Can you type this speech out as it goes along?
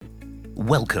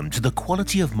Welcome to the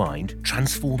Quality of Mind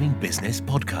Transforming Business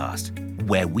podcast,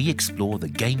 where we explore the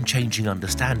game-changing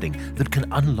understanding that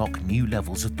can unlock new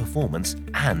levels of performance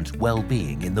and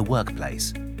well-being in the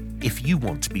workplace. If you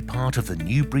want to be part of the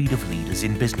new breed of leaders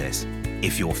in business,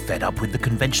 if you're fed up with the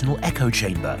conventional echo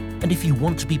chamber, and if you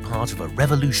want to be part of a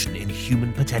revolution in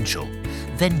human potential,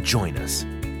 then join us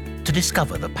to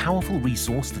discover the powerful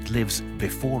resource that lives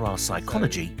before our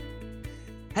psychology.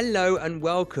 Hello and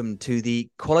welcome to the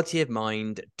Quality of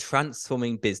Mind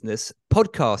Transforming Business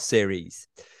podcast series.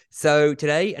 So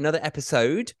today, another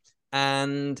episode,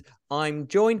 and I'm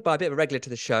joined by a bit of a regular to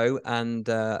the show and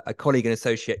a colleague and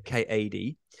associate, Kate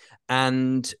Adey.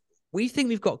 And we think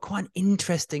we've got quite an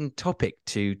interesting topic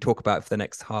to talk about for the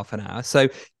next half an hour. So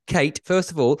Kate,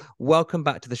 first of all, welcome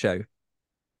back to the show.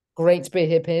 Great to be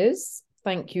here, Piers.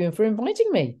 Thank you for inviting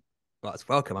me. Well, it's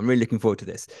welcome. I'm really looking forward to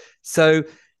this. So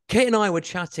Kate and I were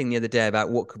chatting the other day about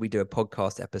what could we do a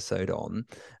podcast episode on.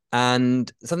 And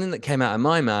something that came out of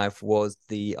my mouth was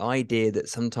the idea that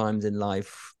sometimes in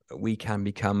life we can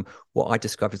become what I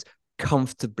described as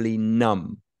comfortably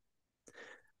numb.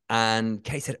 And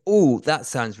Kate said, oh, that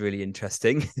sounds really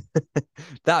interesting.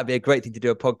 That'd be a great thing to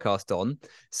do a podcast on.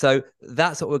 So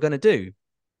that's what we're going to do.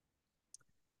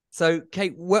 So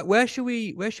Kate, where should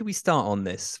we start on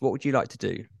this? What would you like to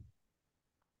do?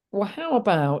 Well, how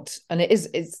about, and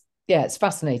it's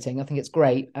fascinating. I think it's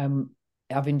great.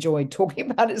 I've enjoyed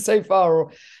talking about it so far,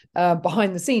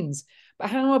 behind the scenes. But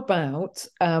how about,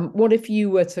 what if you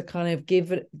were to kind of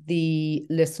give the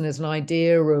listeners an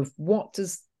idea of what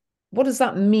does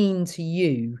that mean to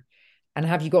you? And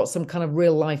have you got some kind of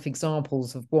real life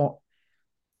examples of what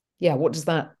does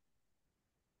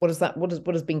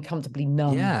being comfortably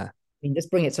numb? Yeah. I mean, let's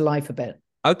bring it to life a bit.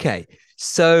 Okay.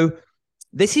 So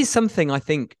this is something I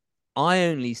think I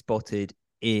only spotted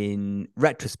in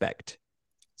retrospect.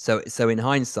 So in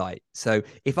hindsight. So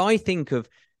if I think of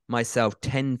myself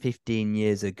 10, 15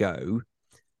 years ago,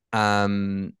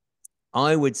 I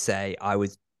would say I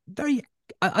was kind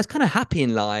of happy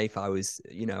in life. I was,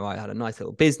 I had a nice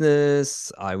little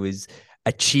business. I was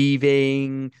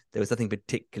achieving. There was nothing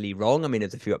particularly wrong. I mean,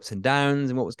 there's a few ups and downs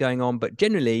and what was going on, but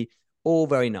generally all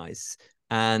very nice.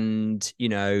 And,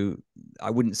 I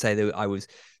wouldn't say that I was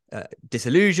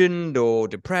disillusioned or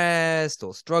depressed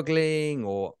or struggling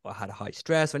or had a high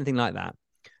stress or anything like that.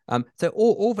 So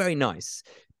all very nice.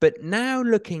 But now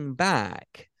looking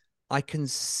back, I can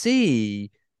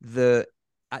see that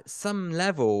at some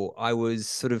level I was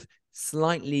sort of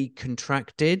slightly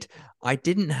contracted. I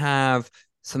didn't have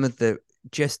some of the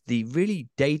really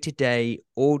day-to-day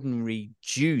ordinary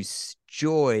juice,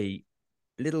 joy,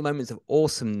 little moments of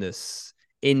awesomeness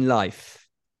in life.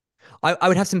 I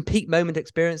would have some peak moment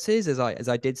experiences as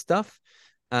I did stuff,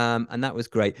 and that was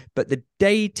great. But the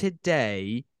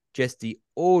day-to-day, just the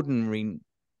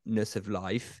ordinariness of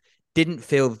life, didn't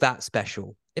feel that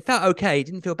special. It felt okay, it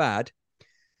didn't feel bad.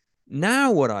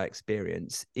 Now what I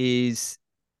experience is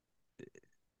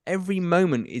every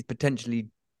moment is potentially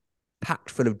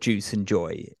packed full of juice and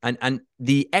joy, and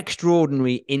the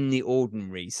extraordinary in the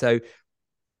ordinary. So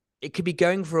it could be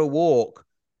going for a walk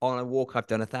on a walk I've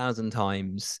done 1,000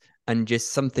 times, and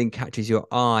just something catches your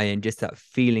eye and just that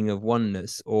feeling of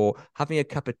oneness, or having a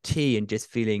cup of tea and just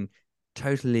feeling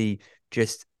totally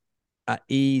just at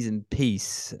ease and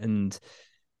peace. And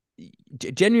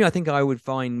genuinely, I think I would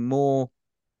find more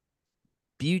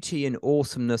beauty and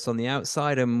awesomeness on the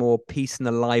outside and more peace and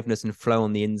aliveness and flow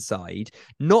on the inside.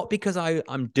 Not because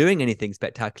I'm doing anything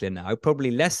spectacular now,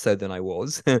 probably less so than I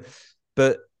was,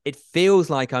 but it feels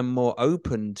like I'm more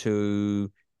open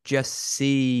to just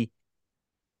see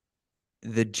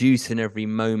the juice in every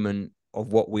moment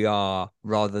of what we are,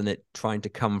 rather than it trying to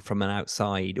come from an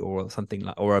outside or something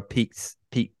like, or a peak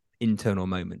internal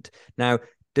moment. Now,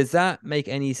 does that make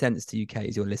any sense to you, Kate,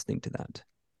 as you're listening to that?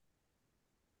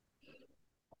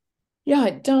 Yeah,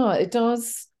 it does. It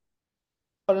does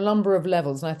on a number of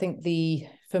levels. And I think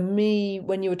for me,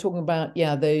 when you were talking about,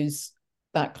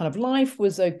 that kind of life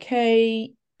was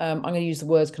okay. I'm going to use the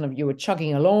words kind of, you were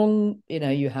chugging along,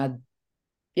 you had,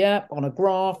 on a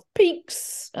graph,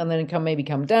 peaks, and then maybe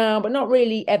come down, but not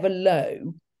really ever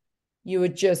low. You were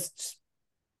just,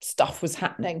 stuff was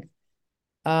happening.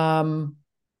 And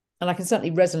I can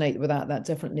certainly resonate with that. That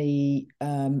definitely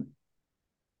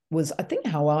was, I think,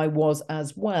 how I was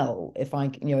as well. If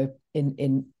I,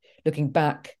 in looking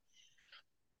back,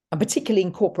 and particularly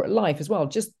in corporate life as well,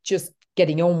 just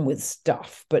getting on with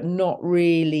stuff, but not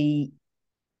really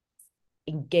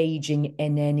engaging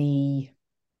in any,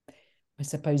 I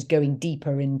suppose, going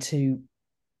deeper into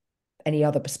any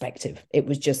other perspective. It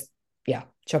was just,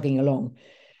 chugging along.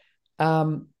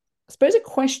 suppose a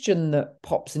question that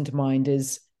pops into mind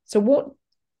is, so what,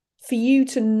 for you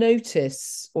to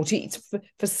notice, or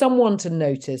for someone to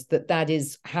notice that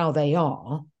is how they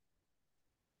are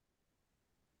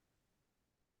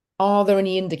there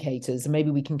any indicators? And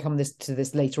maybe we can come to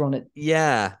this later on.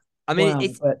 Yeah. I mean,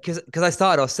 it's because I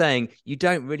started off saying you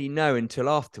don't really know until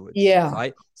afterwards. Yeah.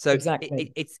 Right. So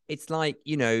exactly. it's like,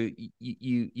 you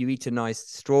eat a nice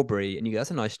strawberry and you go,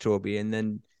 that's a nice strawberry. And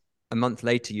then a month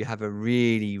later, you have a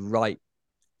really ripe,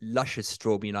 luscious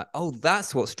strawberry. You're like, oh,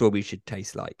 that's what strawberry should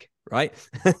taste like. Right.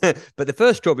 But the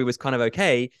first strawberry was kind of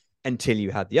okay until you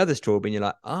had the other strawberry and you're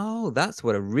like, oh, that's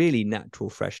what a really natural,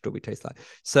 fresh strawberry tastes like.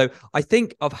 So I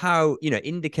think of how,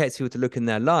 indicates people to look in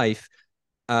their life.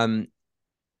 And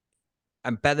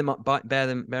bear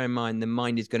in mind, the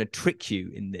mind is going to trick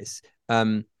you in this.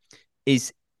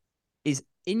 Is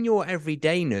in your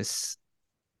everydayness,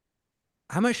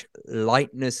 how much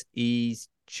lightness, ease,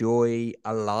 joy,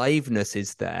 aliveness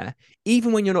is there,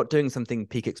 even when you're not doing something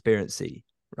peak experiency,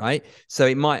 right? So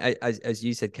it might, as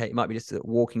you said, Kate, it might be just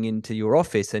walking into your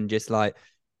office and just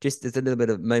there's a little bit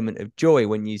of moment of joy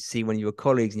when you see one of your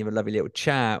colleagues and you have a lovely little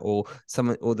chat, or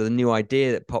someone, or the new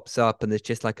idea that pops up, and there's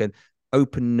just like an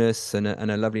openness and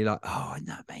a lovely, like, oh, isn't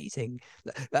that amazing?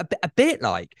 A bit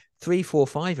like 3, 4,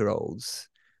 5-year-olds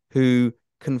who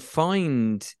can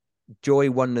find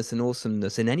joy, oneness, and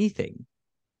awesomeness in anything.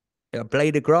 A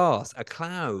blade of grass, a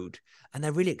cloud, and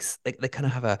they're really they kind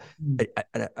of have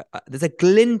there's a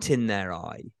glint in their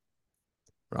eye,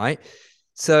 right?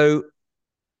 So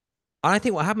I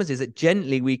think what happens is that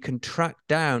gently we contract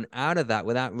down out of that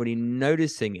without really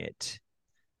noticing it,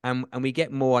 and we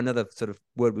get more, another sort of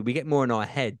word, we get more in our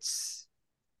heads.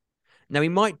 Now, we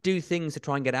might do things to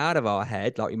try and get out of our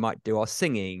head, like we might do our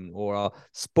singing or our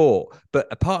sport, but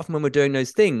apart from when we're doing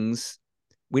those things,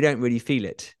 we don't really feel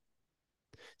it.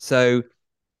 So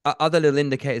other little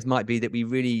indicators might be that we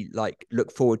really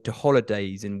look forward to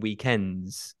holidays and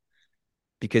weekends,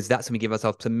 because that's when we give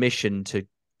ourselves permission to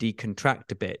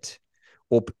decontract a bit,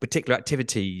 or particular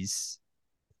activities.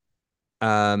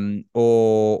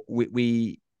 Or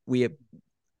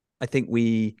I think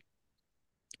we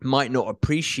might not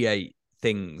appreciate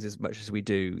things as much as we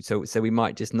do. So we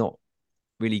might just not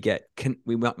really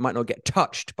we might not get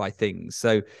touched by things.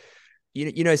 So,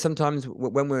 sometimes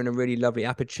when we're in a really lovely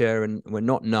aperture and we're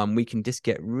not numb, we can just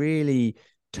get really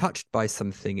touched by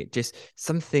something. It just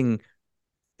something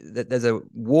that there's a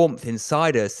warmth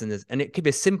inside us, and it could be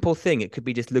a simple thing. It could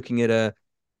be just looking at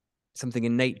something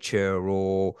in nature,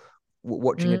 or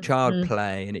watching a child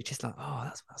play, and it's just like, oh,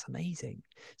 that's amazing.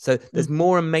 So there's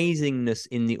more amazingness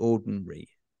in the ordinary.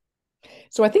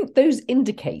 So I think those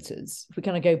indicators, if we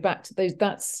kind of go back to those,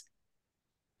 that's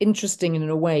interesting in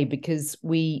a way, because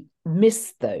we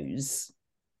miss those.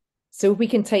 So if we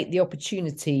can take the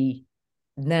opportunity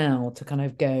now to kind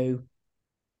of go,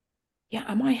 yeah,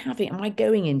 am I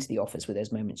going into the office with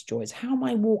those moments of joys? How am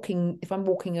I walking? If I'm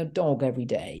walking a dog every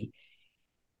day,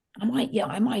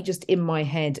 am I just in my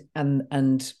head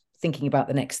and thinking about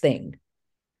the next thing?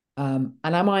 And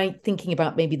am I thinking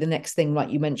about maybe the next thing,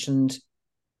 like you mentioned,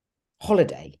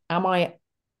 holiday? Am I,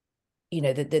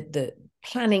 the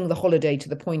planning the holiday to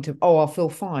the point of, oh, I'll feel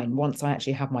fine once I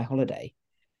actually have my holiday.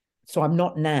 So I'm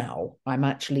not now, I'm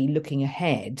actually looking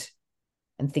ahead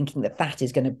and thinking that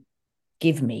is going to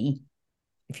give me,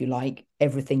 if you like,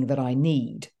 everything that I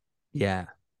need. Yeah.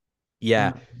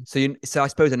 So I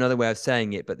suppose another way of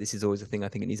saying it, but this is always a thing I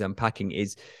think it needs unpacking,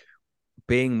 is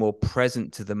being more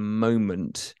present to the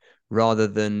moment rather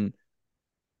than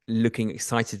looking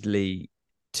excitedly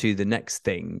to the next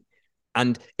thing.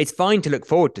 And it's fine to look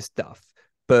forward to stuff,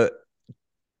 but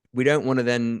we don't want to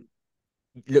then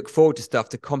look forward to stuff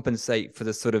to compensate for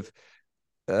the sort of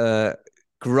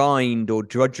grind or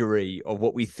drudgery of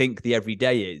what we think the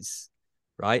everyday is,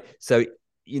 right? So,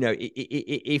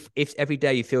 if every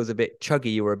day feels a bit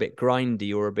chuggy or a bit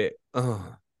grindy or a bit,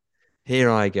 oh, here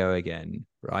I go again,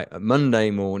 right? A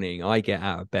Monday morning, I get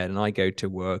out of bed and I go to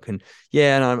work, and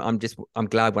and I'm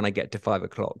glad when I get to 5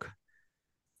 o'clock.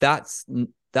 That's a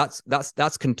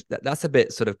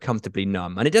bit sort of comfortably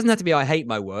numb. And it doesn't have to be I hate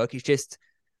my work. It's just,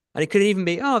 and it could even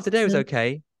be, oh, today was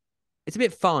okay. It's a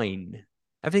bit fine.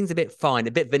 Everything's a bit fine,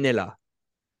 a bit vanilla.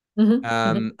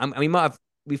 And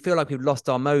we feel like we've lost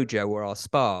our mojo or our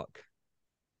spark.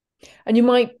 And you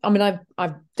might, I mean,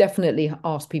 I've definitely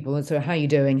asked people, and so how are you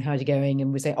doing? How's you going?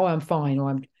 And we say, oh, I'm fine,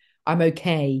 or I'm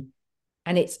okay.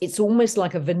 And it's almost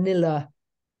like a vanilla,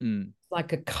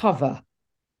 like a cover.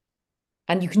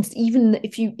 And you can, even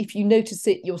if you notice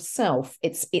it yourself,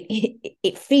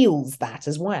 it feels that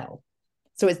as well.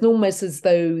 So it's almost as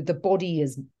though the body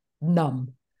is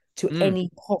numb to any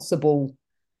possible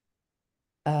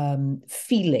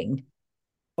feeling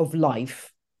of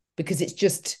life because it's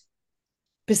just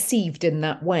perceived in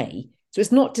that way. So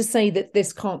it's not to say that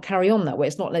this can't carry on that way.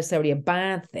 It's not necessarily a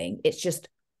bad thing. It's just,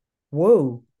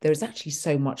 whoa, there's actually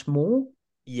so much more.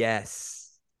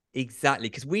 Yes, exactly.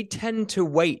 Because we tend to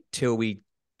wait till we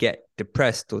get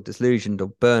depressed or disillusioned or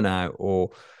burnout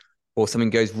or something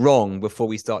goes wrong before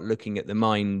we start looking at the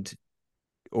mind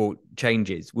or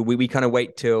changes. We kind of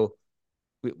wait till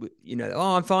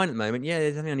oh, I'm fine at the moment. Yeah,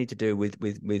 there's nothing I need to do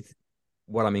with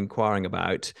what I'm inquiring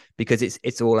about because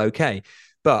it's all okay.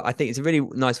 But I think it's a really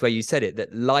nice way you said it,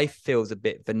 that life feels a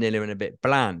bit vanilla and a bit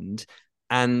bland.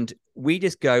 And we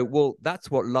just go, well, that's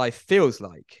what life feels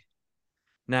like.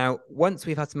 Now, once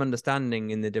we've had some understanding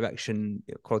in the direction,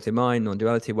 quality of mind,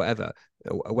 non-duality, whatever,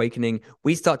 awakening,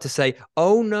 we start to say,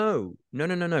 oh, no.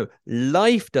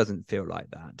 Life doesn't feel like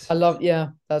that. I love, yeah,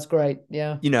 that's great.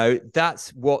 Yeah. That's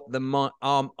what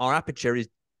our aperture is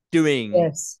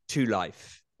doing to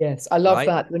life. Yes, I love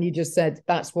that when you just said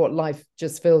that's what life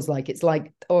just feels like. It's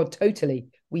like, oh, totally.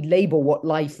 We label what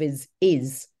life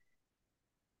is,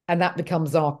 and that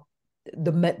becomes the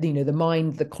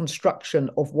mind, the construction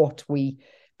of what we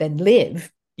then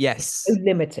live. Yes, so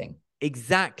limiting.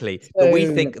 Exactly, so, but we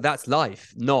think that's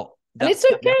life, not. And it's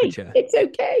okay. It's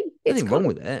okay. Nothing wrong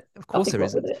with it. Of course there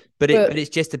isn't. But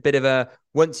it's just a bit of a.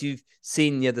 Once you've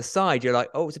seen the other side, you're like,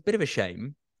 oh, it's a bit of a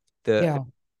shame that. Yeah.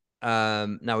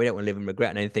 Now we don't want to live in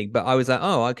regret and anything, but I was like,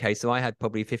 oh, okay. So I had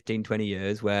probably 15, 20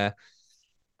 years where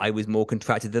I was more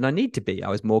contracted than I need to be. I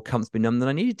was more comfortably numb than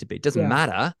I needed to be. It doesn't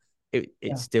matter.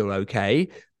 It's still okay.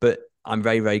 But I'm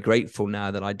very, very grateful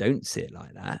now that I don't see it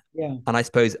like that. Yeah. And I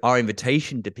suppose our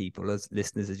invitation to people as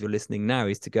listeners, as you're listening now,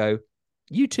 is to go,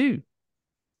 you too.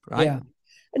 Right. Yeah.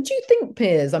 And do you think,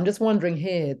 Piers, I'm just wondering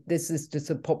here, this is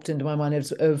just popped into my mind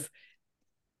of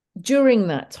during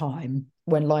that time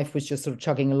when life was just sort of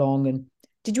chugging along, and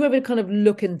did you ever kind of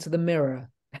look into the mirror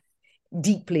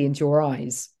deeply into your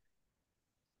eyes?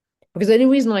 Because the only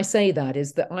reason I say that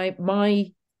is that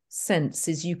my sense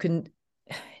is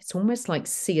it's almost like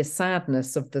see a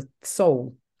sadness of the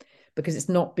soul because it's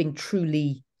not being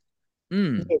truly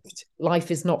lived.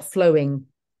 Life is not flowing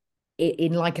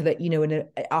in like that, in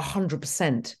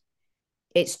 100%.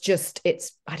 It's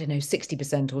I don't know,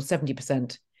 60% or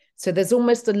 70%. So there's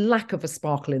almost a lack of a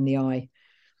sparkle in the eye.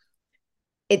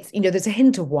 It's, there's a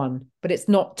hint of one, but it's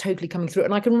not totally coming through.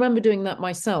 And I can remember doing that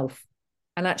myself.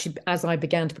 And actually, as I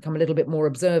began to become a little bit more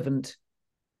observant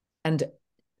and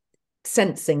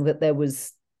sensing that there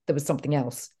was something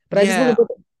else. But I just want to,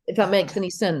 if that makes any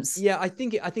sense. Yeah, I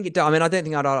think it does. I mean, I don't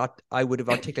think I would have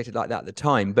articulated like that at the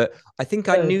time, but I think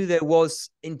I knew there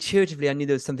was intuitively. I knew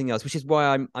there was something else, which is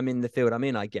why I'm in the field I'm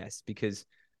in, I guess, because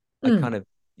I kind of,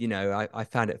 I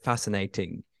found it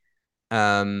fascinating.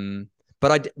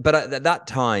 But at that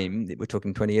time, we're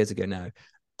talking 20 years ago now,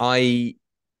 I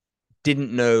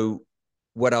didn't know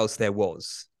what else there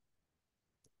was.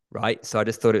 Right. So I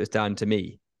just thought it was down to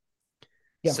me.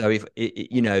 Yeah. So if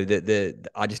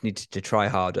I just needed to try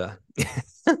harder.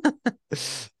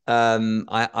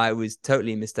 I was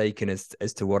totally mistaken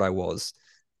as to what I was,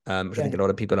 which I think a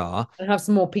lot of people are. And have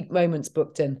some more peak moments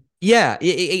booked in. Yeah,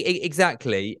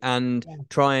 exactly. And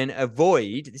try and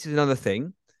avoid, this is another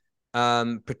thing,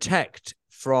 protect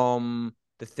from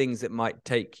the things that might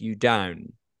take you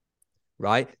down.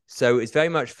 Right. So it's very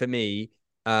much for me,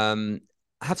 have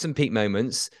some peak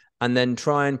moments and then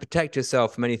try and protect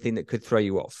yourself from anything that could throw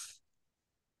you off.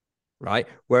 Right.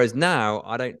 Whereas now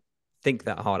I don't think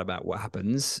that hard about what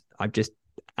happens. I just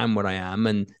am what I am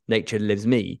and nature lives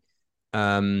me.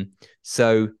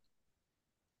 So,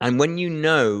 and when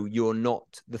you're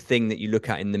not the thing that you look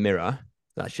at in the mirror,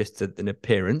 that's just an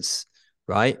appearance,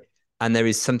 right? And there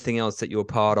is something else that you're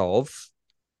part of.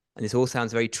 And this all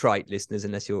sounds very trite, listeners,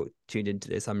 unless you're tuned into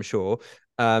this, I'm sure.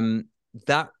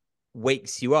 That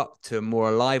wakes you up to more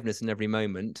aliveness in every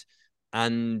moment.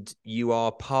 And you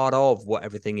are part of what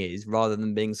everything is rather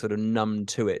than being sort of numb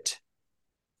to it.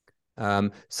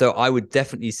 So I would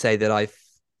definitely say that I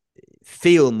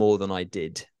feel more than I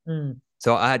did.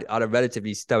 So I had a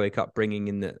relatively stoic upbringing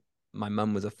in that my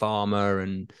mum was a farmer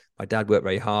and my dad worked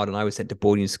very hard and I was sent to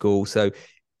boarding school. So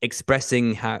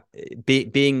expressing how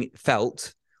being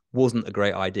felt wasn't a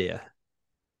great idea.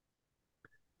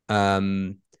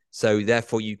 So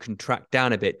therefore you contract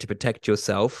down a bit to protect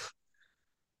yourself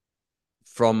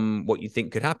from what you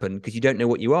think could happen because you don't know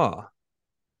what you are.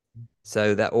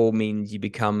 So that all means you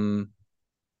become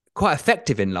quite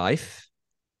effective in life,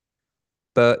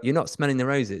 but you're not smelling the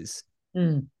roses.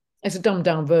 It's a dumbed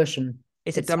down version.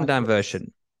 It's a dumbed down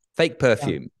version. Fake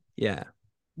perfume. Yeah.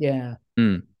 Yeah.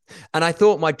 And I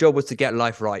thought my job was to get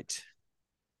life right.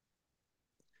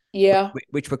 Yeah.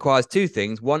 which requires two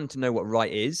things: one, to know what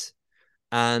right is,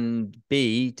 and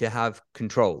B, to have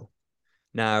control.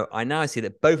 Now, I now see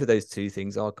that both of those two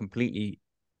things are completely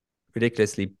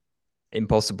ridiculously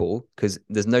impossible, because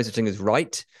there's no such thing as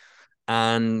right,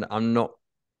 and I'm not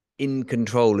in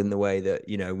control in the way that,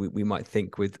 you know, we might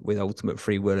think with ultimate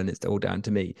free will and it's all down to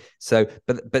me. So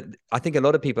but I think a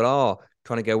lot of people are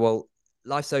trying to go, well,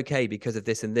 life's okay because of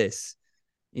this and this,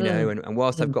 you know, and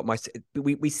whilst I've got my,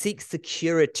 we seek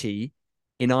security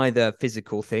in either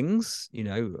physical things, you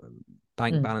know,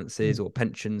 bank balances or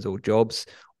pensions or jobs,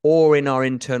 or in our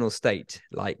internal state,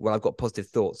 like, well, I've got positive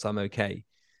thoughts, I'm okay.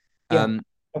 Yeah.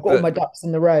 I've got all my ducks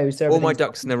in the row, so all my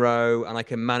ducks in a row, and I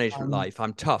can manage life.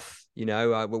 I'm tough, you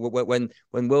know. When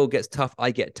Will gets tough,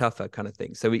 I get tougher, kind of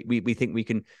thing. So we think we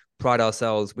can pride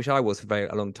ourselves, which I was for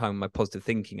a long time. My positive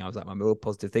thinking, I was like, I'm a real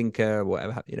positive thinker, or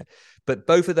whatever, you know. But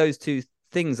both of those two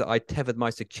things that I tethered my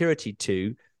security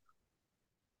to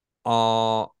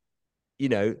are, you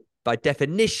know, by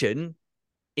definition,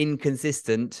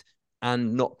 inconsistent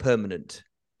and not permanent,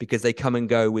 because they come and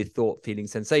go with thought, feeling,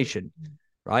 sensation.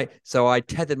 Right. So I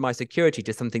tethered my security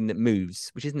to something that moves,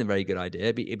 which isn't a very good idea.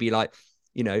 It'd be like,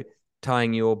 you know,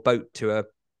 tying your boat to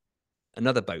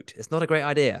another boat. It's not a great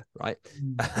idea. Right.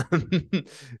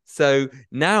 So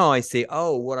now I see,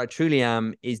 oh, what I truly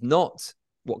am is not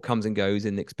what comes and goes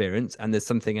in the experience. And there's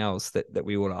something else that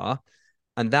we all are.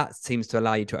 And that seems to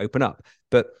allow you to open up.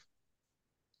 But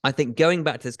I think going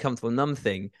back to this comfortable numb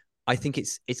thing, I think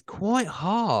it's quite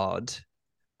hard.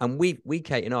 And we,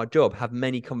 Kate, in our job, have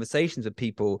many conversations with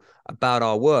people about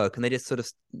our work, and they just sort of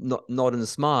nod and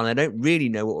smile, and they don't really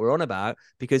know what we're on about,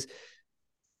 because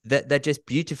they're just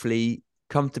beautifully,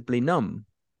 comfortably numb.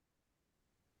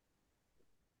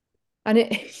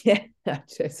 And yeah,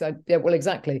 well,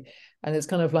 exactly. And it's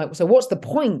kind of like, so what's the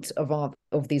point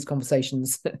of these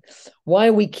conversations? Why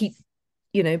are we keep,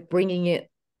 you know, bringing it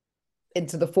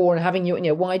into the fore and having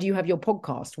why do you have your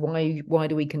podcast? Why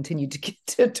do we continue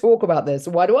to talk about this?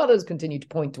 Why do others continue to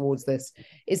point towards this?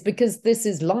 It's because this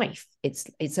is life.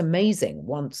 It's amazing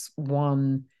once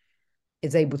one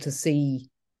is able to see,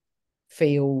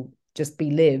 feel, just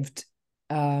be lived,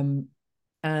 and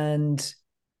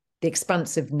the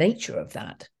expansive nature of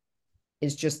that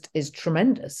is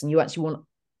tremendous. And you actually want,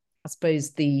 I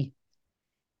suppose, the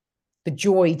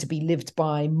joy to be lived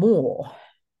by more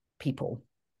people.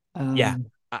 Yeah,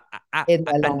 in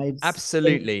their lives,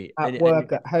 absolutely, at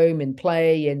work, at home, in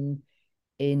play,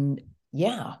 in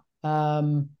yeah.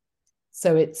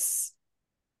 So it's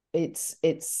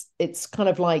kind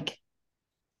of like,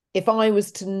 if I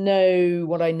was to know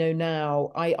what I know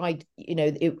now, I you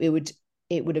know,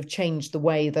 it would have changed the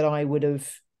way that I would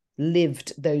have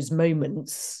lived those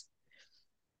moments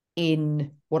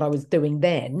in what I was doing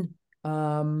then.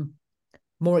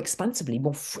 More expansively,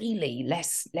 more freely,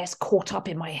 less caught up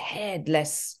in my head,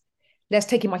 less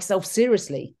taking myself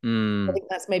seriously. I think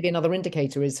that's maybe another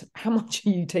indicator, is how much are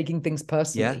you taking things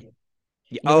personally?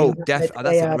 Yeah. Oh, definitely.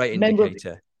 That's a great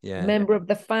indicator. Member of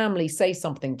the family say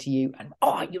something to you, and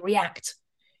you react.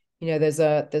 You know, there's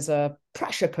a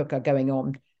pressure cooker going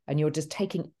on, and you're just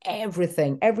taking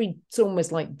everything. It's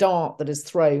almost like dart that is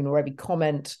thrown, or every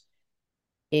comment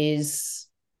is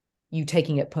you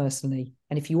taking it personally.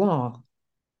 And if you are,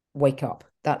 wake up.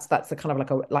 That's the kind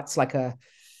of like a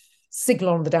signal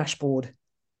on the dashboard,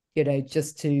 you know,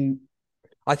 just to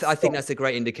I think that's a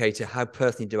great indicator. How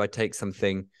personally do I take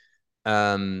something?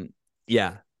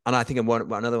 Yeah. And I think another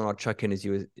one I'll chuck in as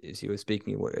you were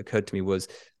speaking, what occurred to me was,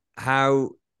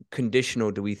 how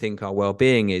conditional do we think our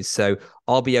well-being is? So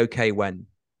I'll be okay when,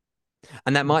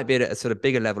 and that might be at a sort of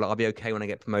bigger level. I'll be okay when I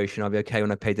get promotion. I'll be okay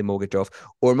when I pay the mortgage off.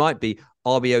 Or it might be,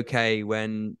 I'll be okay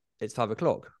when it's 5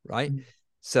 o'clock, right?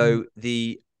 So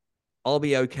I'll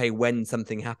be okay when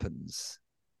something happens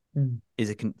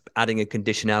is adding a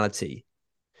conditionality.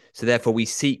 So therefore we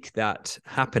seek that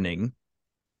happening,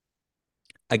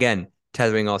 again,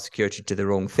 tethering our security to the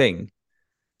wrong thing.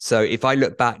 So if I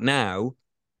look back now,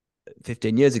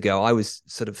 15 years ago, I was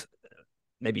sort of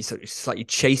slightly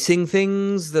chasing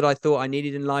things that I thought I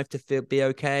needed in life to be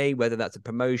okay, whether that's a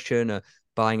promotion or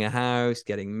buying a house,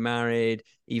 getting married,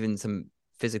 even some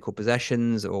physical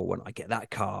possessions, or when I get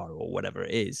that car, or whatever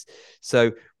it is.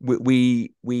 So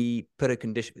we put a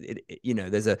condition, you know,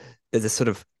 there's a sort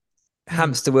of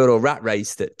hamster wheel or rat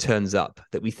race that turns up,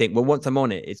 that we think, well, once I'm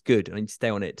on it, it's good, I need to stay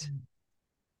on it.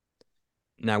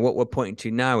 Now, what we're pointing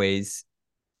to now is,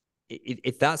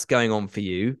 if that's going on for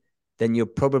you, then you're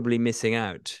probably missing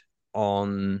out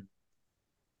on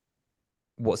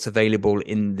what's available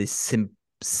in the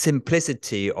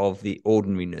simplicity of the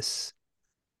ordinariness.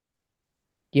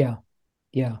 Yeah.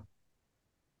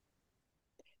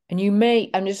 And you may,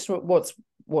 and just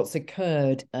what's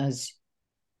occurred as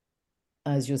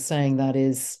you're saying that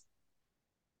is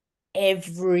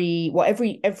every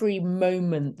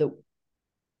moment that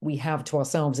we have to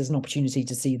ourselves is an opportunity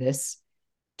to see this,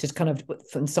 just kind of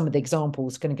from some of the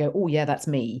examples, going to go, oh yeah, that's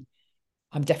me.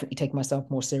 I'm definitely taking myself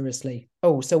more seriously.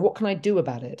 Oh, so what can I do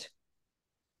about it?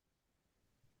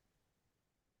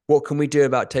 What can we do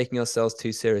about taking ourselves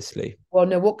too seriously? Well,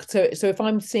 no, so if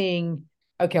I'm seeing,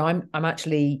 okay, I'm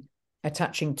actually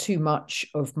attaching too much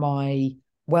of my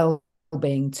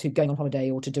well-being to going on holiday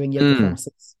or to doing yoga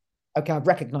classes. Okay, I've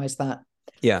recognized that.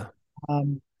 Yeah.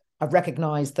 I've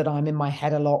recognized that I'm in my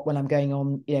head a lot when I'm going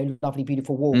on, lovely,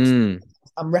 beautiful walks.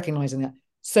 I'm recognizing that.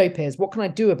 So, Piers, what can I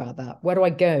do about that? Where do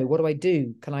I go? What do I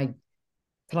do? Can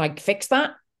I fix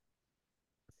that?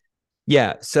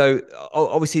 Yeah. So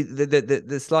obviously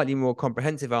the slightly more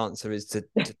comprehensive answer is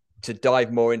to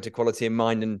dive more into quality of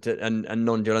mind and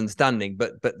non-dual understanding.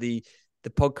 But the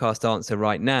podcast answer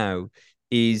right now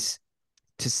is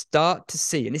to start to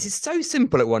see, and this is so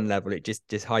simple at one level, it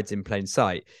just hides in plain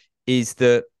sight, is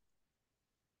that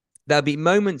there'll be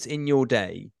moments in your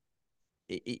day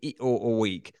or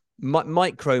week,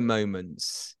 micro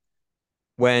moments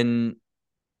when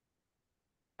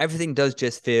everything does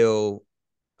just feel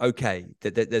okay,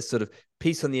 that there's sort of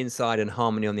peace on the inside and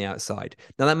harmony on the outside.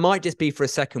 Now, that might just be for a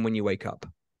second when you wake up,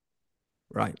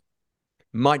 right?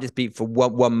 Might just be for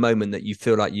one moment that you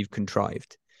feel like you've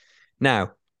contrived.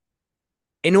 Now,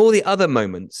 in all the other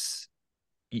moments,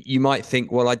 you might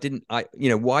think, well, why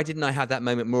didn't I have that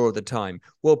moment more of the time?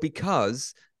 Well,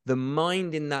 because the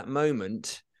mind in that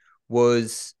moment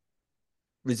was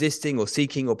resisting or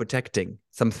seeking or protecting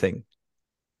something.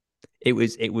 It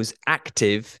was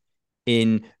active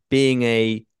in being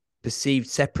a perceived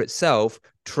separate self,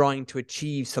 trying to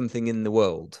achieve something in the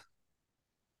world.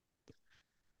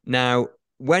 Now,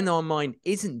 when our mind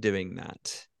isn't doing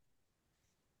that,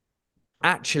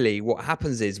 actually what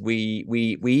happens is we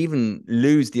even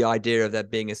lose the idea of there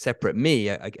being a separate me,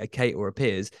 a Kate or a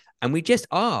Piers, and we just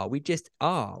are. We're just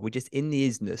in the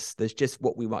isness. There's just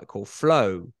what we might call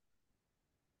flow.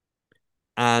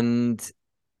 And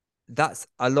that's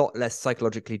a lot less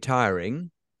psychologically tiring,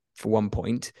 for one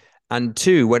point. And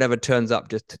two, whatever turns up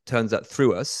just turns up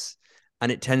through us, and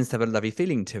it tends to have a lovely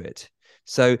feeling to it.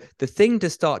 So the thing to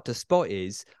start to spot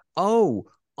is, oh,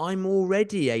 I'm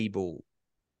already able.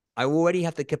 I already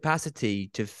have the capacity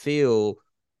to feel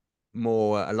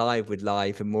more alive with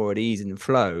life and more at ease and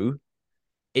flow.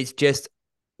 It's just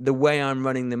the way I'm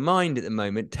running the mind at the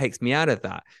moment takes me out of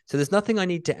that. So there's nothing I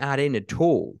need to add in at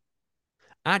all.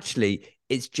 Actually,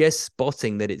 it's just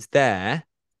spotting that it's there,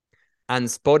 and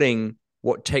spotting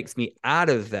what takes me out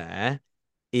of there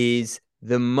is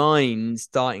the mind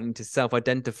starting to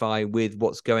self-identify with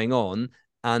what's going on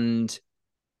and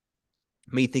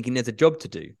me thinking there's a job to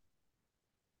do.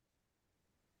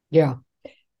 Yeah,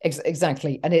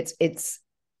 exactly. And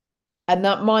and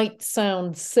that might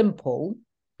sound simple,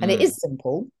 and it is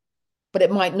simple, but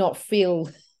it might not feel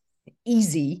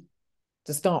easy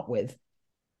to start with,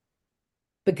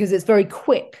 because it's very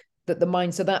quick that the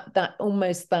mind, so that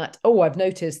almost that, oh, I've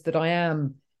noticed that I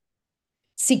am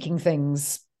seeking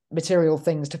things, material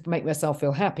things, to make myself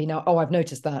feel happy. Now, oh, I've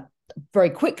noticed that.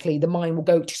 Very quickly the mind will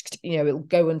go, it'll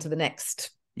go into the next,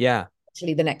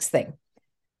 actually the next thing.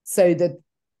 So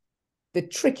the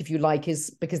trick, if you like,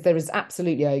 is, because there is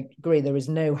absolutely, I agree, there is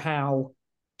no how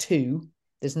to,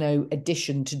 there's no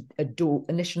addition to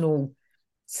additional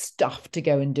stuff to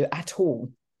go and do at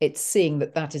all. It's seeing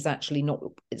that is actually not,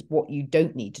 it's what you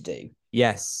don't need to do.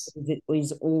 Yes. It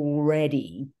is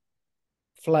already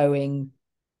flowing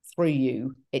through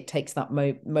you. It takes that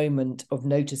moment of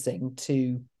noticing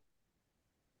to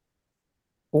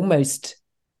almost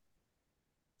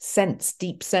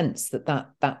deep sense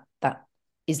that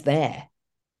is there.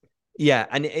 Yeah,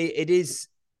 and it is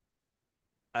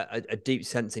a deep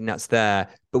sensing that's there,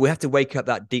 but we have to wake up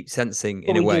that deep sensing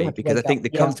in a way, because I think the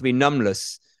comfortably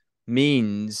numbness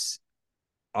means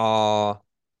our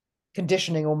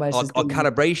conditioning, almost our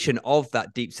calibration of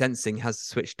that deep sensing has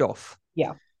switched off.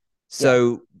 Yeah.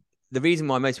 So the reason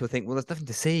why most people think, well, there's nothing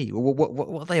to see.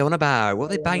 What are they on about? What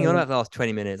are they banging on about the last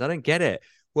 20 minutes? I don't get it.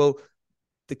 Well,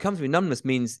 the comfortably numbness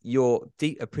means your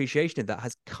deep appreciation of that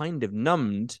has kind of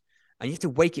numbed, and you have to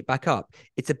wake it back up.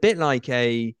 It's a bit like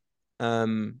I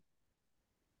often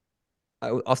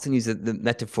use the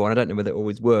metaphor, and I don't know whether it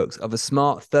always works, of a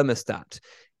smart thermostat.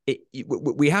 It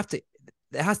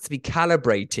has to be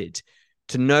calibrated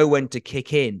to know when to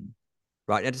kick in,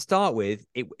 right? And to start with,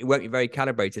 it won't be very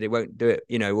calibrated. It won't do it,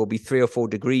 it will be 3 or 4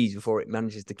 degrees before it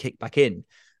manages to kick back in.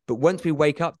 But once we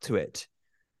wake up to it,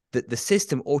 that the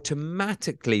system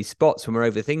automatically spots when we're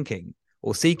overthinking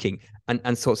or seeking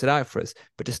and sorts it out for us.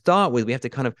 But to start with, we have to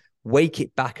kind of wake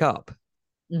it back up,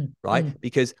 right?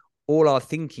 Because all our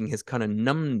thinking has kind of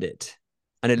numbed it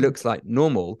and it looks like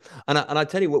normal. And I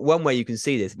tell you what, one way you can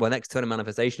see this, well, an external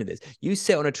manifestation of this, you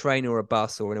sit on a train or a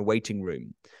bus or in a waiting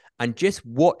room and just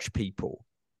watch people,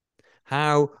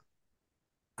 how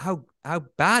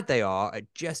bad they are at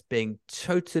just being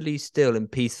totally still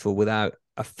and peaceful without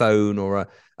a phone or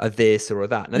a this or a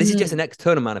that. Now, this is just an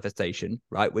external manifestation,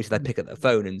 right? Which they pick up the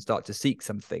phone and start to seek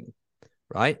something,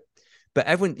 right? But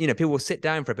everyone, people will sit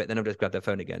down for a bit, then they'll just grab their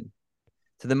phone again.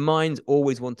 So the mind's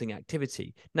always wanting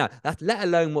activity. Now, that's let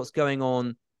alone what's going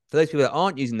on for those people that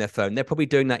aren't using their phone. They're probably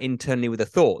doing that internally with a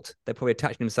thought. They're probably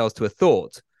attaching themselves to a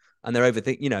thought and they're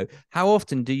overthinking. How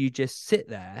often do you just sit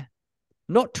there,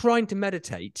 not trying to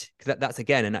meditate, because that's,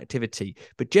 again, an activity,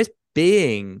 but just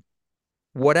being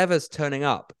whatever's turning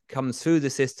up comes through the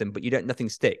system, but nothing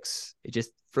sticks. It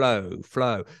just flow.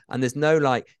 And there's no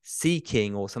like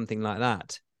seeking or something like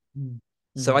that.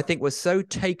 So I think we're so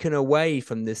taken away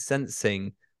from this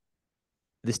sensing,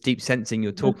 this deep sensing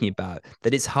you're talking about,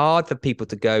 that it's hard for people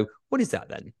to go, what is that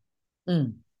then?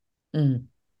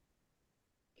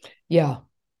 Yeah.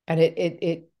 And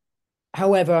it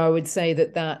however, I would say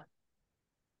that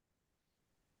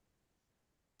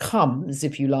comes,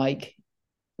 if you like,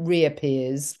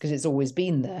 reappears, because it's always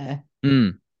been there.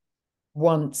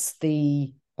 Once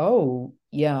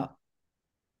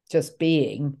just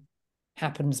being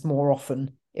happens more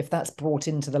often, if that's brought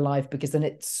into the life, because then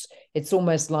it's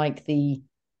almost like the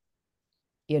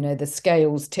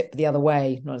scales tip the other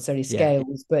way, not necessarily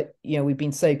scales, but we've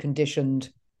been so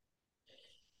conditioned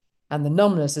and the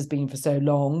numbness has been for so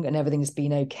long and everything's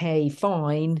been okay,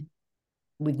 fine,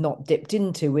 we've not dipped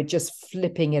into, we're just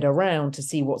flipping it around to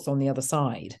see what's on the other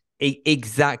side.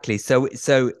 Exactly. So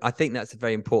I think that's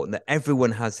very important, that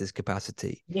everyone has this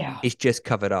capacity. Yeah. It's just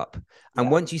covered up. And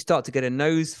once you start to get a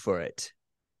nose for it,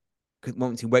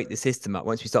 once you wake the system up,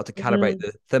 once we start to calibrate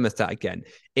the thermostat again,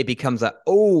 it becomes like,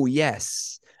 oh,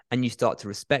 yes. And you start to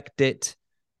respect it,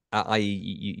 i.e.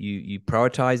 you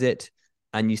prioritize it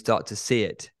and you start to see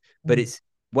it. But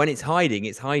when it's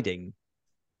hiding.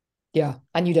 Yeah.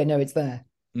 And you don't know it's there.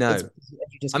 No.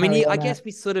 I guess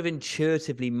we sort of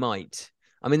intuitively might.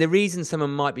 I mean, the reason someone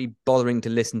might be bothering to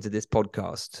listen to this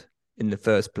podcast in the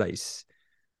first place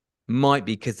might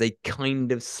be because they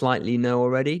kind of slightly know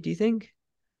already. Do you think?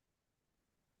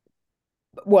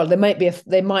 Well, they might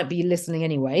be listening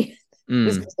anyway,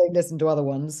 just because they listen to other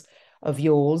ones of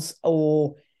yours,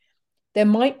 or there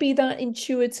might be that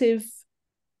intuitive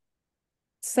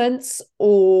sense,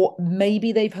 or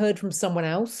maybe they've heard from someone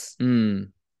else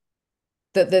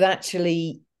that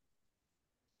actually,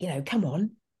 come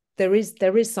on, there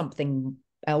is something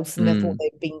else, and therefore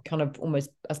they've been kind of almost,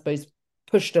 I suppose,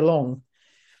 pushed along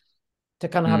to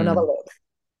kind of have another look.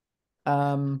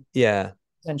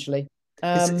 Essentially.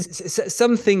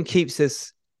 Something keeps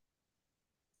us.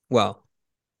 Well,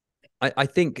 I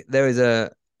think there is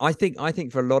I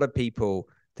think for a lot of people,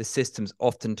 the system's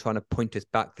often trying to point us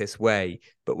back this way,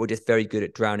 but we're just very good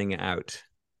at drowning it out.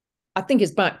 I think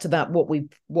it's back to that what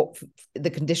the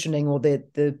conditioning or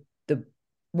the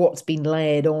what's been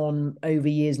layered on over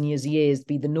years and years and years to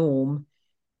be the norm.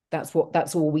 That's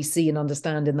all we see and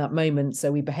understand in that moment.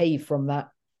 So we behave from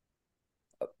that,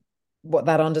 what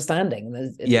that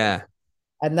understanding.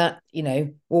 And that,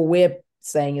 all we're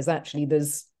saying is actually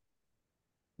there's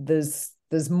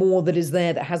more that is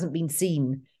there that hasn't been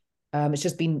seen. It's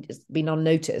just been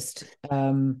unnoticed.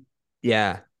 And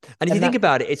if you think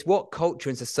about it, it's what culture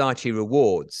and society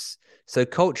rewards. So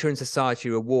culture and society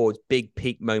rewards big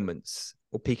peak moments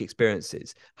or peak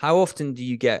experiences. How often do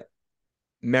you get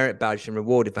merit badged and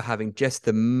rewarded for having just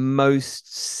the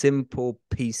most simple,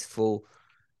 peaceful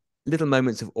little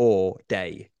moments of awe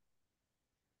day?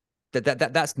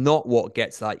 That's not what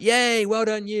gets like, yay, well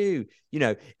done you.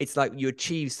 It's like you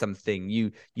achieve something.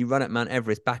 You run up Mount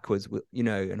Everest backwards,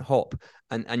 and hop,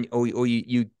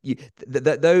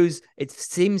 those. It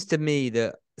seems to me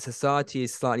that society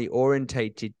is slightly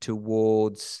orientated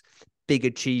towards big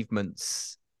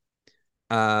achievements,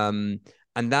 and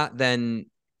that then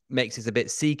makes us a bit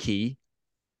seeky,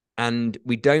 and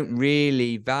we don't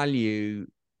really value.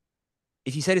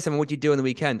 If you say to someone, "What do you do on the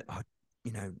weekend?" Oh,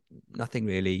 nothing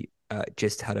really.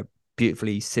 Just had a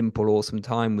beautifully simple, awesome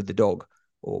time with the dog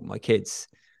or my kids.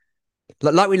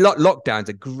 Lockdown's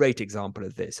a great example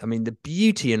of this. I mean, the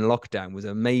beauty in lockdown was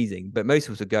amazing, but most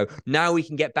of us would go, now we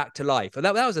can get back to life. And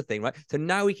that was the thing, right? So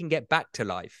now we can get back to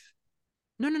life.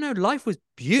 No. Life was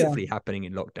beautifully happening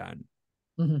in lockdown.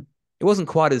 It wasn't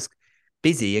quite as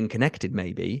busy and connected,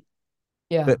 maybe,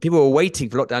 Yeah. But people were waiting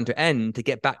for lockdown to end to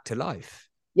get back to life.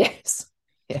 Yes.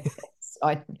 Yes.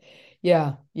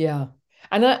 Yeah. Yeah.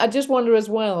 And I just wonder as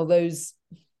well, those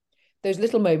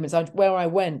little moments. Where I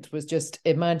went was just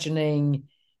imagining,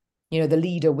 the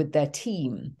leader with their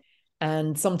team.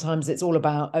 And sometimes it's all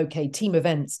about, okay, team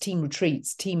events, team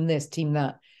retreats, team this, team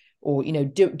that, or,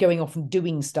 going off and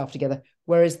doing stuff together.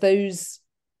 Whereas those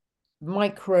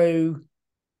micro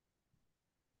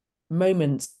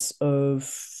moments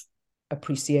of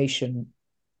appreciation,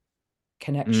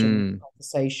 connection,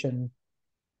 conversation,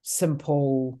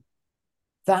 simple,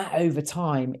 that over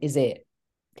time is it.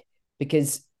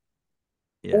 Because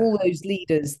all those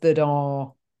leaders that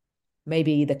are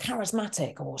maybe the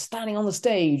charismatic or standing on the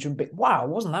stage and wow,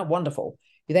 wasn't that wonderful?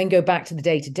 You then go back to the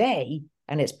day-to-day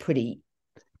and it's pretty.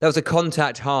 That was a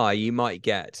contact high you might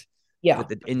get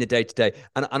in the day-to-day.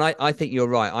 And I think you're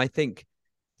right. I think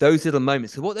those little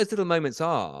moments, so what those little moments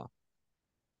are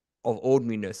of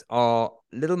ordinariness are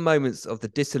little moments of the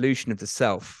dissolution of the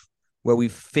self, where we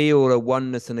feel a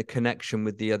oneness and a connection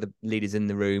with the other leaders in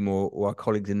the room or our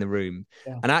colleagues in the room.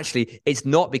 Yeah. And actually, it's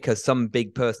not because some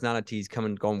big personalities come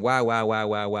and gone, wow, wow, wow,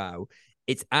 wow, wow.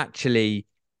 It's actually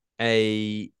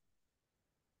a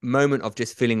moment of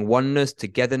just feeling oneness,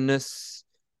 togetherness,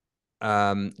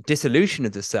 dissolution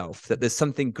of the self, that there's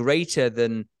something greater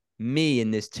than me in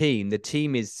this team. The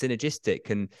team is synergistic,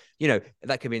 and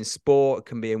that can be in sport, it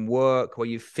can be in work, where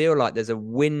you feel like there's a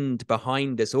wind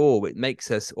behind us all. It makes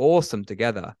us awesome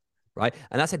together, right?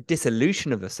 And that's a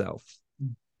dissolution of the self.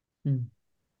 Mm-hmm.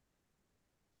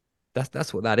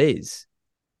 That's what that is.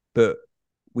 But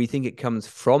we think it comes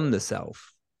from the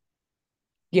self.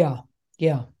 Yeah.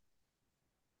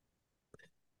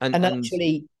 And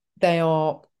actually, they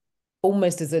are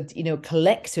almost as a,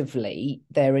 collectively,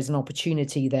 there is an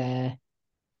opportunity there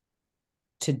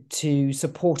to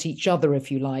support each other, if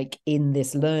you like, in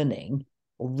this learning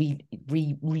or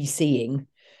re-seeing,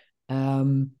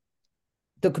 that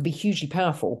could be hugely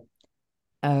powerful.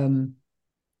 In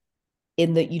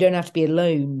that you don't have to be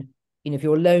alone. If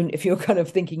you're alone, if you're kind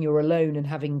of thinking you're alone and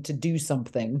having to do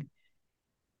something,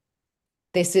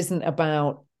 this isn't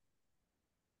about,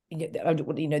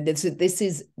 this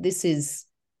is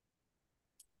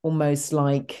almost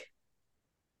like,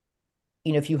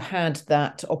 if you had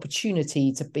that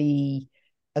opportunity to be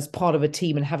as part of a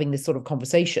team and having this sort of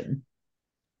conversation,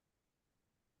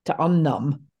 to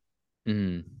unnumb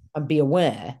and be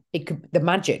aware, the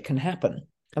magic can happen.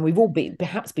 And we've all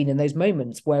perhaps been in those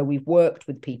moments where we've worked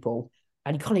with people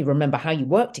and you can't even remember how you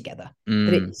worked together,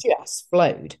 but it just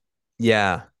flowed.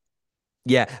 Yeah.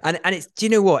 And it's, do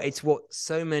you know what? It's what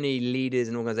so many leaders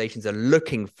and organizations are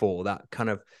looking for, that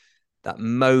kind of, that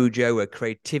mojo, where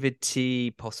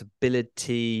creativity,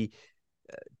 possibility,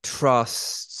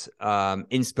 trust,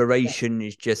 inspiration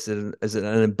is just as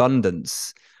an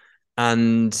abundance.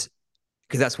 And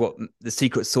because that's what the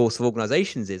secret sauce of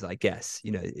organizations is, I guess,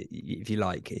 if you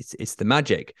like, it's the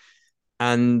magic.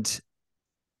 And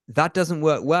that doesn't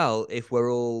work well if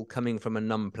we're all coming from a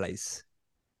numb place,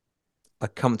 a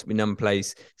comfortably numb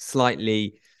place,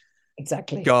 slightly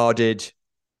guarded.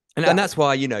 And that's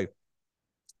why,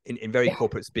 in very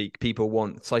corporate speak, people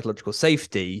want psychological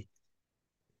safety,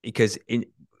 because if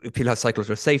people have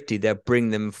psychological safety, they'll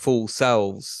bring them full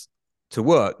selves to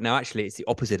work. Now, actually, it's the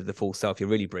opposite of the full self you're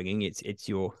really bringing. It's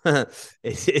your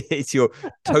it's your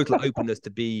total openness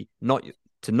to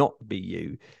not be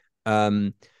you.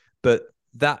 But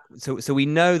so we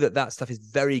know that stuff is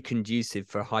very conducive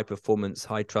for a high performance,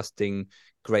 high trusting,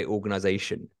 great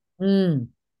organization.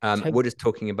 Totally. We're just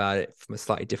talking about it from a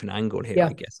slightly different angle here,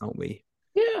 I guess, aren't we?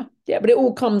 Yeah, but it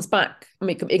all comes back. I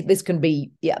mean, this can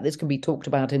be talked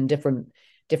about in different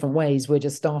ways. We're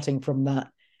just starting from that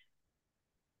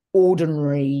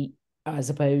ordinary, I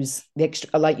suppose,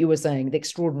 like you were saying, the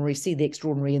extraordinary, see the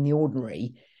extraordinary in the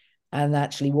ordinary. And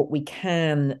actually what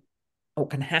can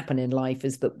happen in life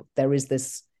is that there is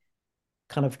this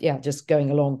kind of, just going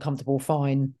along comfortable,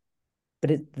 fine,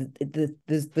 but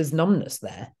there's numbness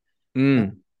there.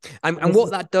 And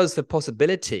what that does for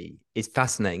possibility is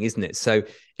fascinating, isn't it? So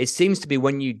it seems to be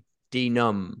when you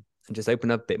denumb and just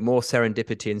open up a bit, more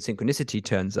serendipity and synchronicity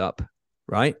turns up,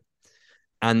 right?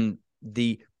 And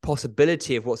the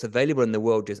possibility of what's available in the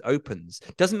world just opens.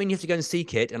 Doesn't mean you have to go and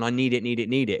seek it and I need it.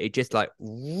 It just like,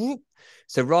 whoop.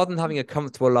 So rather than having a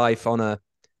comfortable life on a,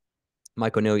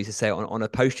 Michael Neal used to say, on a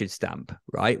postage stamp,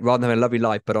 right? Rather than having a lovely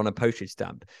life, but on a postage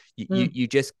stamp, you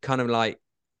just kind of like,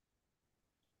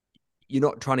 you're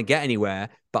not trying to get anywhere,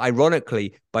 but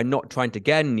ironically, by not trying to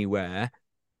get anywhere,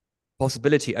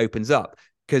 possibility opens up.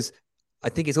 Because I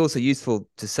think it's also useful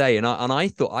to say, and I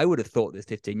thought I would have thought this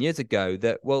 15 years ago,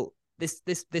 that, well,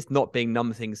 this not being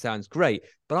numb thing sounds great,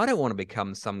 but I don't want to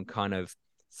become some kind of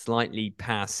slightly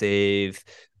passive,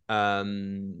 lazy,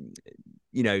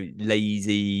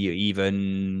 or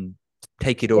even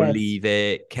take it or leave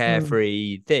it,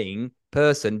 carefree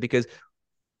person, because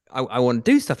I want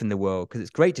to do stuff in the world, because it's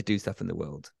great to do stuff in the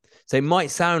world. So it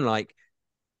might sound like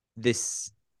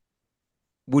this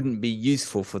wouldn't be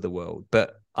useful for the world,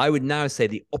 but I would now say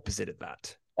the opposite of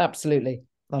that. Absolutely,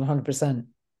 100%.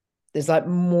 There's like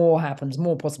more happens,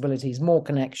 more possibilities, more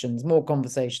connections, more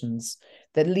conversations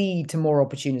that lead to more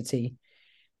opportunity.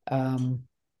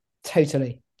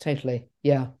 Totally,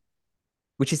 yeah.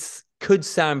 Which could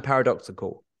sound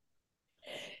paradoxical.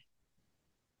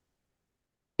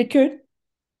 It could.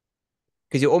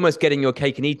 Because you're almost getting your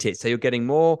cake and eat it. So you're getting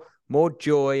more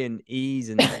joy and ease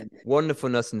and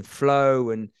wonderfulness and flow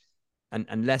and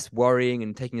less worrying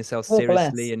and taking yourself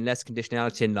seriously and less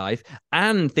conditionality in life,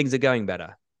 and things are going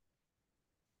better.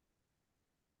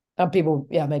 And people,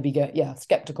 maybe get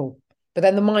skeptical. But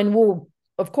then the mind will,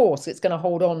 of course, it's going to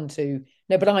hold on to,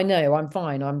 no, but I know I'm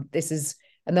fine. And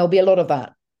there'll be a lot of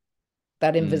that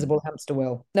invisible hamster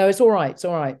wheel. No, it's all right. It's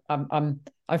all right. I'm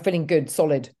feeling good,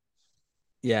 solid.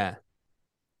 Yeah.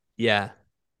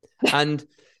 And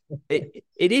it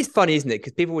is funny, isn't it?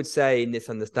 Because people would say in this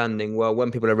understanding, well,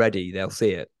 when people are ready, they'll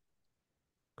see it.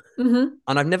 Mm-hmm.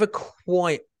 And I've never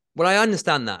quite, well, I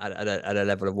understand that at a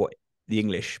level of what the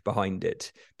English behind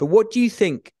it. But what do you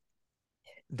think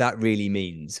that really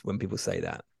means when people say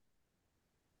that?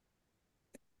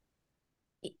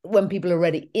 When people are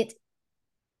ready,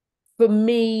 for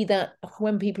me, that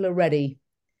when people are ready,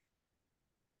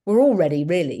 we're all ready,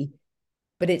 really,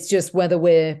 but it's just whether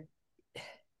we're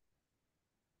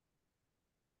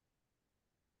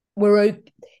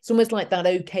it's almost like that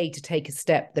okay to take a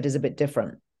step that is a bit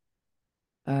different.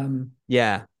 To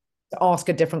ask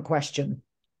a different question.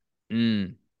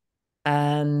 And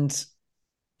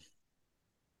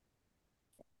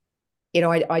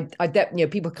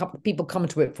people come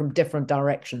to it from different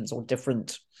directions or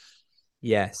different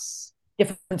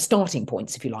starting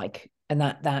points, if you like, and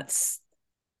that's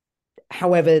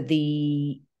however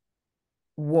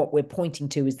what we're pointing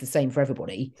to is the same for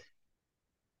everybody.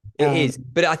 It is,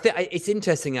 but I think it's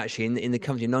interesting actually in the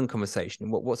company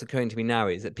non-conversation. What's occurring to me now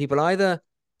is that people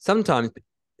sometimes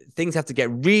things have to get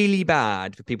really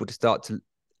bad for people to start to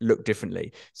look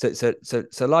differently. So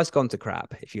life's gone to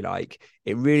crap, if you like.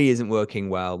 It really isn't working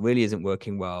well.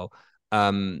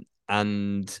 And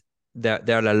they're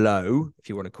at a low, if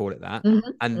you want to call it that.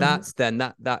 And that's then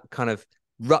that kind of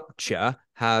rupture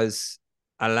has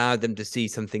allowed them to see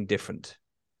something different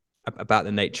about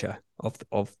the nature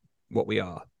of what we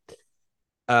are.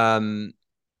 And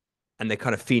they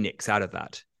kind of phoenix out of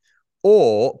that.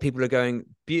 Or people are going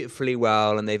beautifully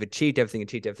well and they've achieved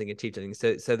everything.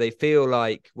 So they feel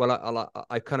like, well,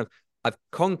 I've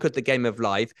conquered the game of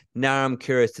life. Now I'm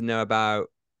curious to know about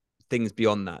things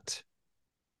beyond that.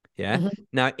 Yeah. Mm-hmm.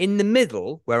 Now, in the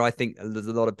middle, where I think there's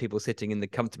a lot of people sitting in the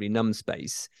comfortably numb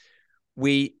space,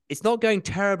 it's not going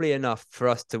terribly enough for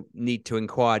us to need to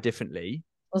inquire differently.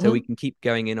 Mm-hmm. So we can keep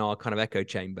going in our kind of echo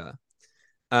chamber.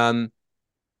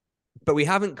 But we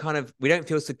don't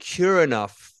feel secure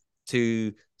enough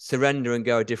to surrender and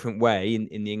go a different way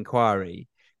in the inquiry,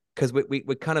 because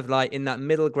we're kind of like in that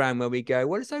middle ground where we go,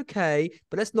 well, it's okay,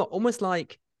 but let's not, almost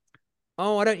like,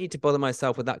 oh, I don't need to bother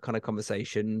myself with that kind of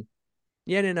conversation.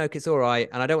 Yeah, no, it's all right.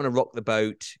 And I don't want to rock the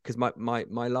boat because my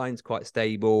line's quite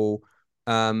stable.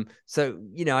 So,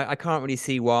 I can't really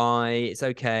see why. It's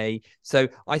okay. So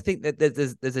I think that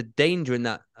there's a danger in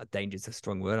that. Danger is a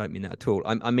strong word. I don't mean that at all.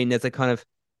 I mean, there's a kind of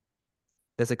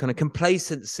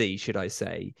complacency, should I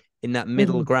say, in that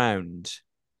middle ground.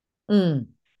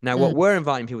 Now, what we're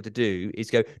inviting people to do is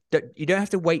go, you don't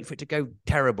have to wait for it to go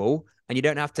terrible, and you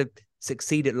don't have to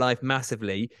succeed at life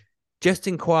massively. Just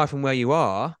inquire from where you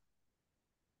are.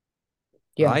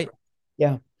 Yeah. Right?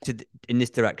 Yeah. In this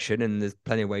direction, and there's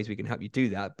plenty of ways we can help you do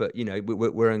that. But,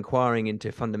 we're inquiring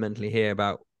into fundamentally here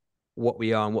about what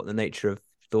we are and what the nature of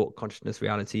thought, consciousness,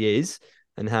 reality is,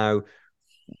 and how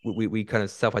we kind of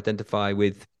self-identify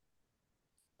with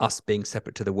us being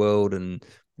separate to the world, and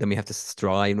then we have to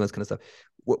strive and all this kind of stuff.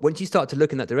 Once you start to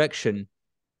look in that direction,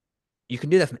 you can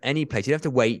do that from any place. You don't have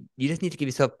to wait. You just need to give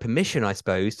yourself permission, I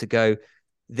suppose, to go,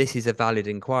 this is a valid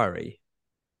inquiry.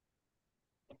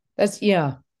 That's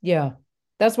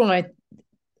That's why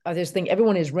I just think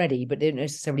everyone is ready, but they don't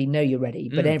necessarily know you're ready.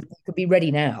 But everyone could be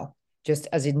ready now, just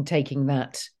as in taking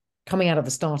that, coming out of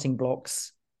the starting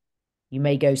blocks. You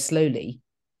may go slowly.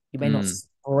 You may not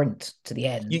sprint to the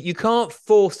end. You can't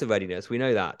force the readiness. We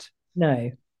know that.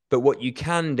 No. But what you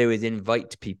can do is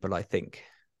invite people, I think.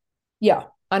 Yeah.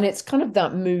 And it's kind of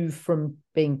that move from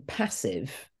being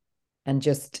passive and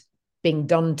just being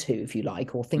done to, if you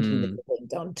like, or thinking that you're being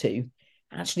done to,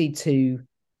 actually to,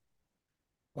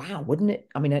 wow, wouldn't it?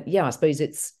 I mean, yeah, I suppose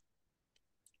it's,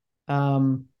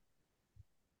 because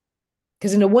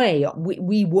in a way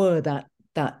we were that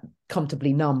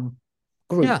comfortably numb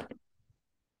group, Yeah.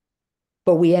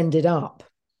 but we ended up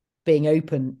being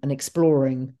open and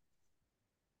exploring.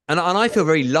 And I feel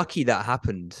very lucky that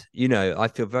happened. You know, I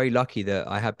feel very lucky that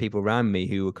I had people around me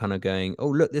who were kind of going, "Oh,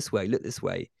 look this way, look this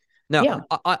way." Now, Yeah.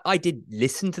 I did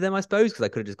listen to them, I suppose, because I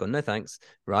could have just gone, "No, thanks,"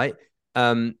 right?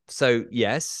 So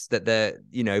yes, that they're,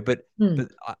 you know, but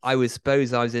I was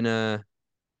suppose I was in a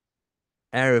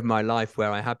area of my life where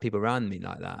I had people around me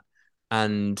like that,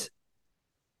 and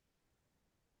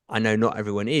I know not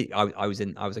everyone is. I was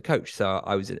a coach, so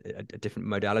I was a different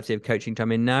modality of coaching to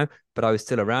I'm in now, but I was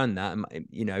still around that, and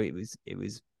you know, it was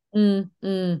So people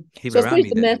I around suppose me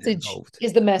the that message evolved.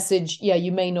 is the message. Yeah,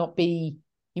 you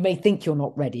may think you're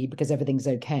not ready because everything's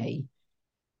okay,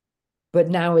 but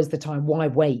now is the time. Why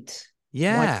wait?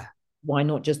 Yeah. Why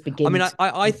not just I begin? mean,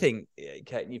 I think,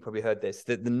 Kate, you probably heard this,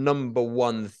 that the number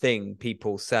one thing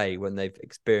people say when they've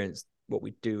experienced what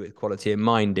we do with quality of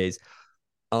mind is,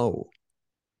 oh,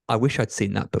 I wish I'd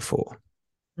seen that before.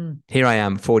 Here I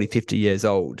am, 40, 50 years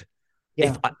old.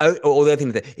 Yeah. Or the other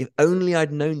thing, that if only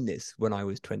I'd known this when I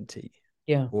was 20.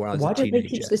 Yeah. Or I was Why a don't they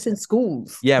teach teenager. this in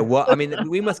schools? Yeah, well, I mean,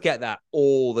 we must get that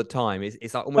all the time.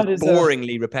 It's like almost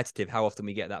boringly repetitive how often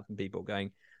we get that from people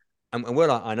going, and we're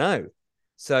like, I know.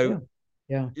 So,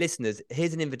 yeah. Listeners,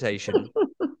 here's an invitation.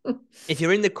 If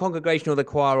you're in the congregation or the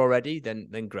choir already,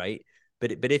 then great.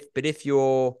 But if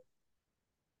you're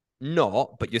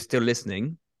not, but you're still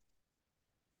listening,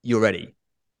 you're ready.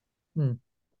 I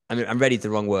mean, I'm ready is the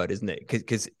wrong word, isn't it?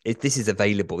 Because this is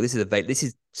available. This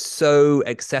is so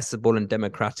accessible and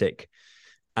democratic.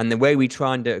 And the way we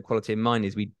try and do equality in mind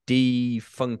is we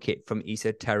defunk it from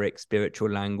esoteric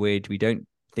spiritual language. We don't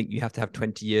think you have to have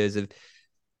 20 years of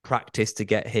practice to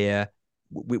get here.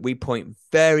 We point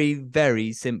very,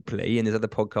 very simply, and there's other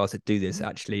podcasts that do this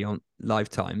actually on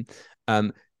Lifetime,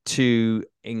 to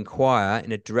inquire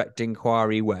in a direct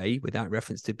inquiry way without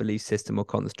reference to belief system or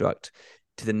construct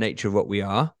to the nature of what we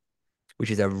are, which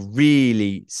is a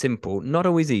really simple, not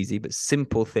always easy, but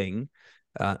simple thing,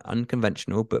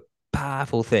 unconventional, but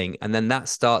powerful thing. And then that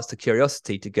starts the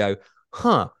curiosity to go,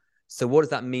 so what does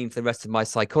that mean for the rest of my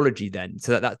psychology then?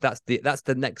 So that's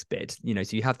the next bit, you know.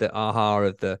 So you have the aha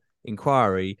of the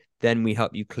inquiry, then we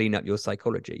help you clean up your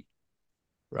psychology,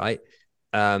 right?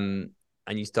 And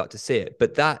you start to see it.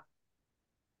 But that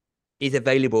is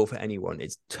available for anyone.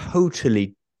 It's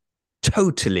totally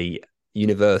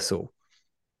universal.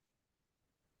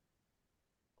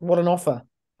 What an offer.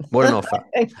 What an offer.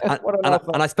 What an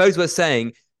offer. And I suppose we're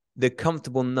saying the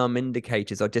comfortable numb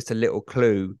indicators are just a little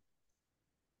clue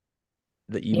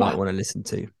that you might want to listen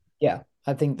to. Yeah,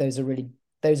 I think those are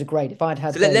great. If I'd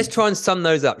had so let's try and sum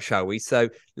those up, shall we? So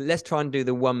let's try and do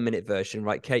the 1 minute version,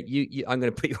 right? Kate, I'm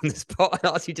going to put you on the spot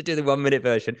and ask you to do the 1 minute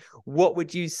version. What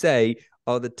would you say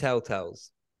are the telltales?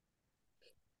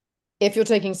 If you're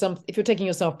taking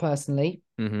yourself personally,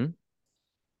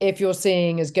 if you're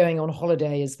seeing as going on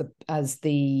holiday as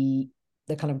the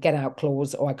kind of get out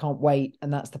clause, or I can't wait,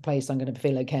 and that's the place I'm going to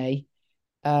feel okay.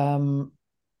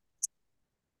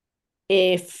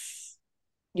 If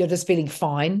you're just feeling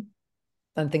fine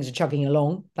and things are chugging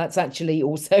along, that's actually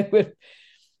also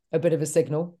a bit of a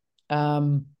signal,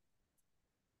 or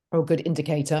a good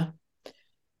indicator.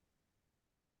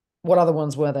 What other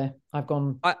ones were there? I've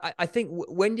gone. I think,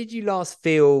 when did you last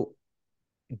feel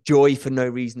joy for no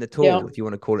reason at all, if you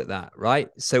want to call it that, right?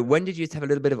 So when did you just have a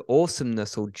little bit of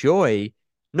awesomeness or joy,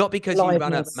 not because you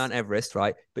ran up Mount Everest,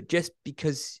 right, but just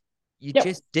because you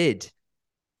just did?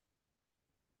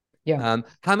 Yeah.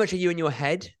 How much are you in your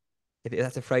head, if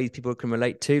that's a phrase people can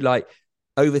relate to, like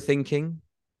overthinking?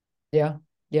 Yeah.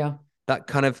 That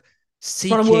kind of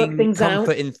seeking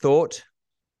comfort in thought.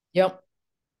 Yep.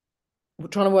 We're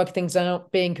trying to work things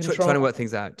out, be in control. Trying to work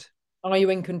things out. Are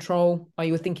you in control? Are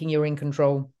you thinking you're in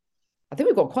control? I think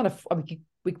we've got quite a. I mean,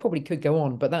 we probably could go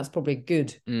on, but that's probably a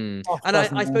good. And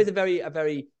I suppose a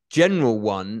very general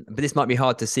one, but this might be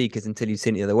hard to see because until you've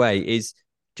seen it the other way, is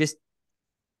just,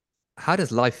 how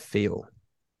does life feel?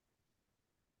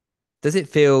 Does it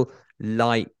feel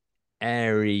light,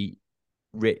 airy,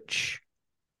 rich,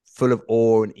 full of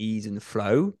awe and ease and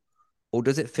flow? Or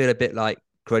does it feel a bit like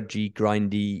grudgy,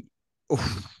 grindy,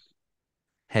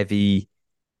 heavy,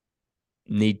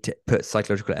 need to put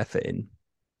psychological effort in?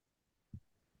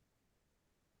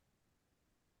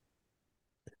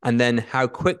 And then how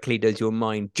quickly does your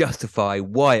mind justify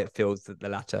why it feels the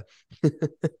latter?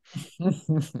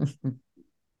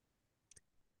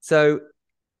 So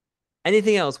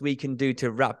anything else we can do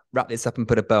to wrap this up and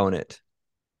put a bow on it?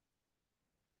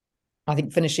 I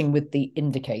think finishing with the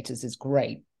indicators is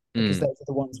great, because those are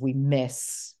the ones we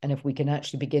miss. And if we can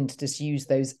actually begin to just use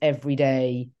those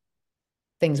everyday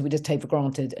things we just take for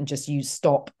granted and just use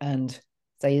stop and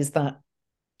say, is that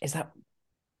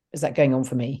going on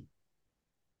for me?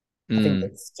 I think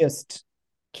it's just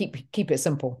keep it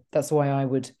simple. That's why I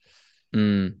would.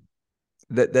 And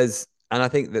I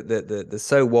think that the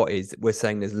so what is, we're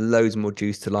saying there's loads more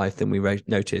juice to life than we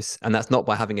notice. And that's not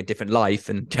by having a different life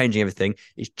and changing everything.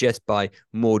 It's just by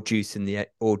more juice in the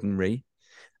ordinary.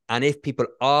 And if people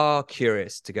are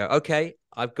curious to go, okay,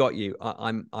 I've got you.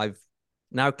 I've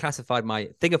now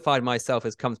thingified myself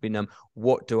as comfortably numb.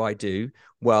 What do I do?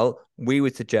 Well, we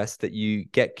would suggest that you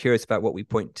get curious about what we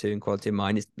point to in Quality of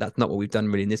Mind. That's not what we've done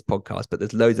really in this podcast, but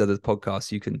there's loads of other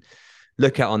podcasts you can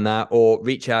look at on that, or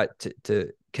reach out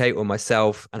to Kate or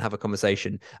myself and have a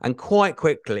conversation. And quite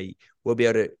quickly, we'll be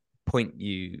able to point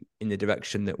you in the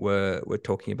direction that we're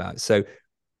talking about. So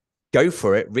go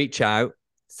for it, reach out,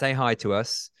 say hi to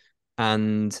us,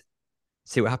 and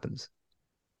see what happens.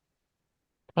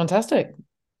 Fantastic.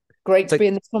 Great to be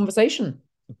in this conversation.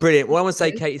 Brilliant. Well, I want to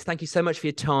say, Kate, thank you so much for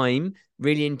your time.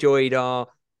 Really enjoyed our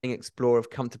explore of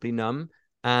Comfortably Numb.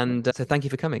 And so thank you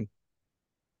for coming.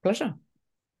 Pleasure.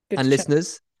 Good and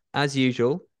listeners, as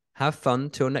usual, have fun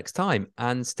till next time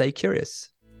and stay curious.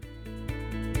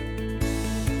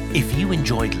 If you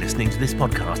enjoyed listening to this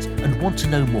podcast and want to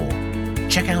know more,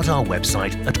 check out our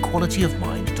website at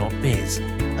qualityofmind.biz.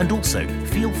 And also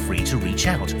feel free to reach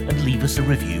out and leave us a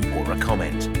review or a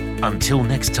comment. Until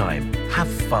next time, have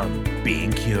fun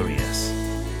being curious.